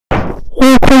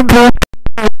welcome back.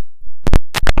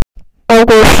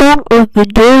 Our song of the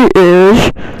day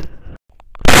is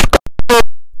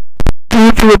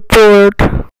News Report.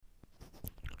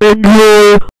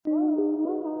 Enjoy.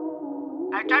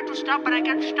 I tried to stop, but I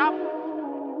can't stop.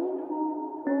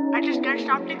 I just can't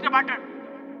stop thinking about her.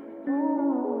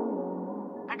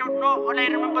 I don't know. All I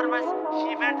remember was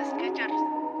she wear the Skechers,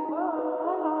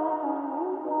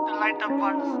 the light up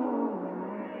ones.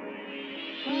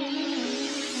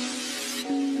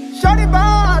 Shawty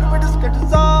bad with the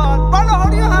Skechers on. Wanna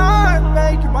hold your hand,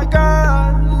 make you my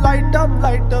girl. Light up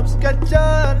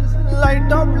Skechers.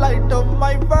 Light up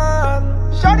my van.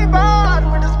 Shawty bad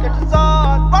with the Skechers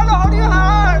on. Wanna hold your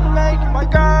hand, make you my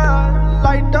girl.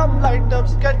 Light up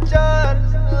Skechers.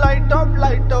 Light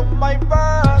up my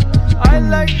van. I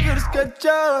like your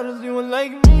Skechers. You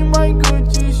like me, my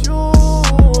Gucci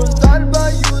shoes. I'll buy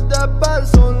you the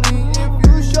purse only if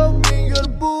you show me your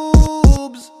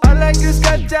boobs. I like your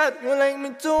Skechers, you like me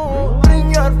too.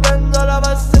 Bring your friends, all of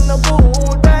us in the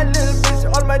booth. That little bitch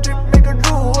on my trip, make a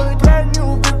drool. Brand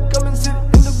new whip, come and sit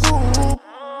in the booth.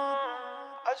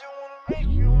 I just wanna make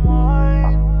you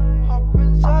mine. Hop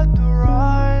inside the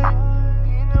ride.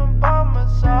 Lean by my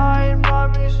side.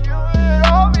 Promise you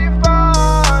it'll all be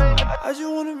fine. I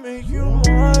just wanna make you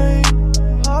mine.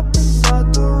 Hop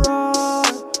inside the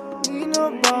ride. Lean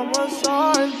by my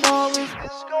side. Promise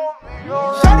it's gonna be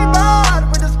alright.